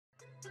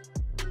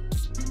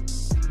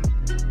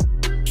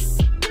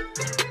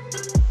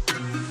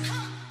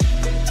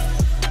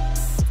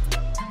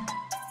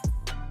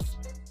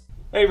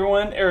Hey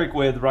everyone, Eric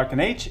with Rockin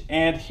H,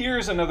 and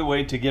here's another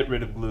way to get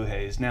rid of glue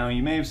haze. Now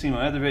you may have seen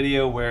my other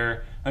video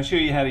where I show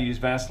you how to use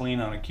Vaseline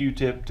on a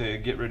Q-tip to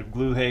get rid of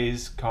glue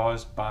haze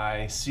caused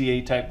by CA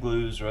type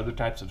glues or other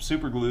types of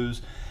super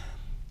glues.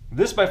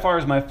 This by far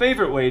is my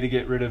favorite way to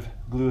get rid of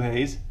glue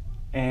haze,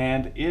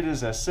 and it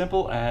is as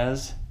simple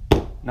as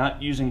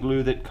not using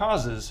glue that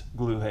causes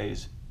glue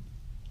haze.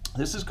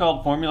 This is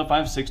called Formula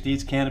 560.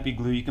 It's canopy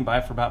glue you can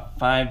buy for about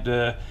 $4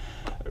 to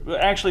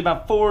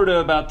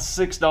about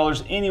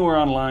 $6 anywhere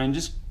online.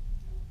 Just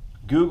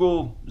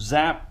Google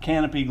Zap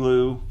canopy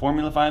glue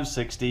Formula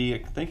 560. I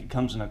think it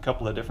comes in a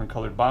couple of different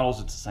colored bottles.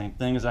 It's the same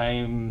thing as I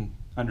am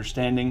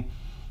understanding,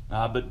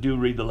 but do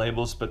read the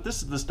labels. But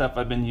this is the stuff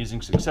I've been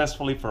using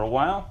successfully for a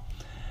while,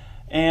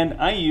 and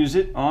I use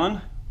it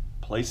on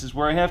places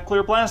where I have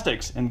clear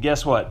plastics. And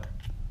guess what?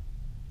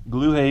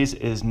 Glue haze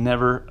is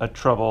never a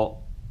trouble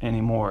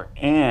anymore.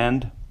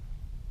 And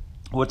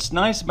what's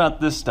nice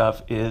about this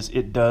stuff is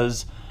it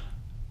does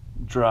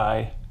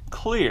dry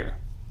clear,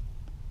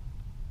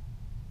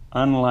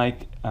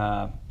 unlike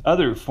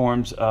other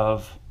forms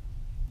of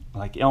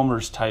like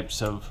Elmer's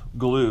types of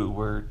glue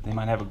where they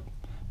might have a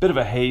bit of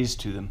a haze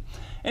to them.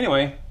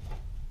 Anyway,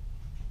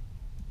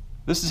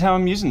 this is how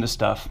I'm using this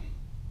stuff.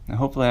 And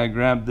hopefully I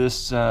grabbed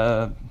this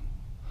the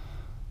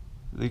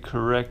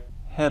correct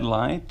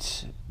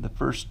headlight the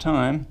first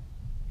time.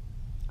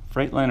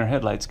 Freightliner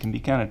headlights can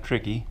be kind of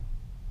tricky.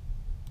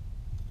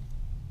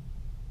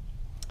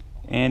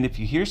 And if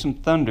you hear some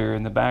thunder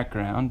in the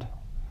background,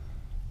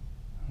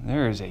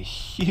 there is a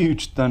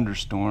huge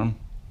thunderstorm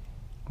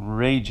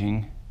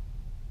raging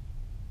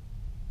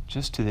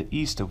just to the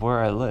east of where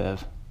I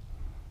live.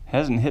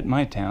 Hasn't hit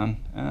my town.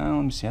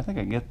 Let me see, I think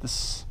I get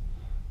this.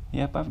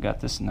 Yep, I've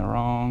got this in the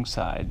wrong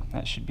side.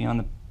 That should be on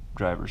the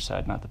driver's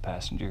side, not the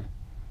passenger.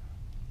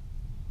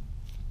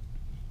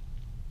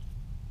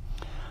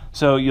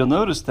 So you'll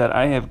notice that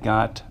I have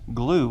got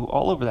glue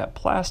all over that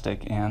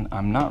plastic, and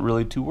I'm not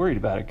really too worried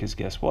about it because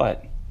guess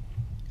what?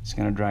 It's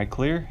going to dry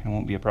clear and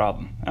won't be a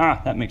problem.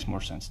 That makes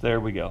more sense. There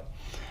we go.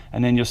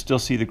 And then you'll still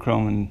see the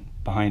chrome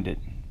behind it.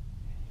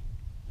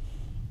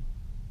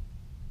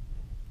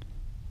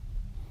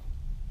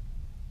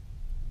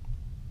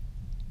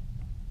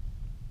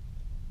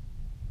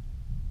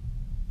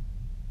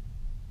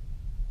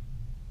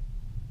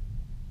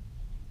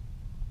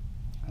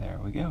 There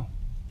we go.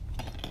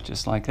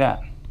 Just like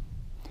that.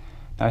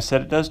 Now I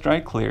said it does dry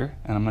clear,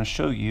 and I'm going to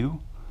show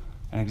you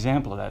an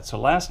example of that. So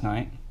last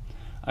night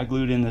I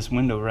glued in this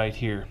window right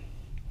here,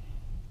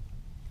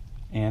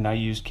 and I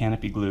used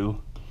canopy glue,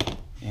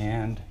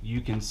 and you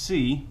can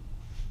see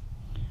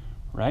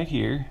right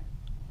here,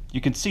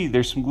 you can see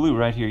there's some glue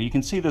right here. You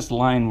can see this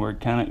line where it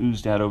kind of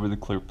oozed out over the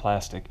clear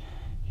plastic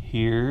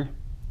here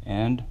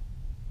and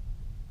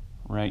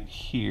right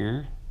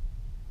here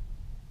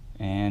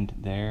and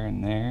there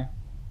and there.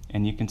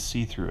 And you can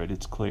see through it,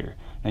 it's clear.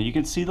 Now you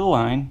can see the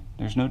line,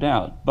 there's no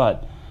doubt,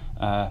 but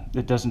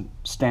it doesn't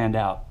stand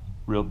out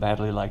real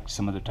badly like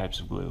some other types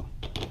of glue.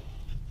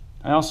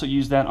 I also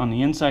use that on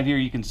the inside here.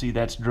 You can see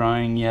that's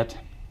drying yet.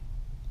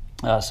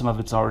 Some of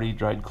it's already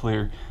dried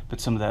clear,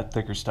 but some of that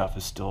thicker stuff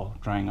is still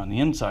drying on the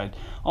inside.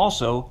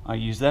 Also, I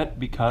use that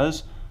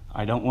because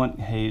I don't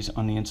want haze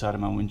on the inside of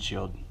my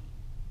windshield.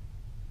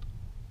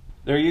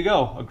 There you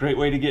go. A great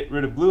way to get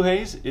rid of glue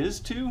haze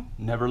is to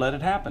never let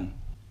it happen.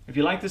 If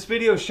you like this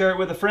video, share it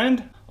with a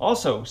friend.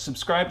 Also,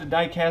 subscribe to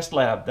Diecast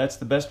Lab. That's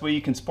the best way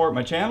you can support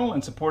my channel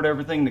and support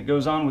everything that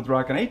goes on with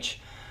Rockin H.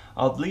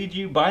 I'll lead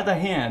you by the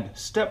hand,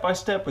 step by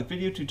step, with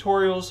video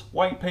tutorials,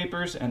 white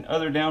papers, and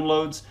other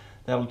downloads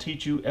that will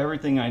teach you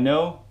everything I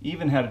know,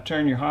 even how to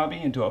turn your hobby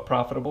into a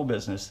profitable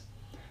business.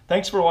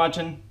 Thanks for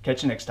watching.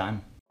 Catch you next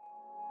time.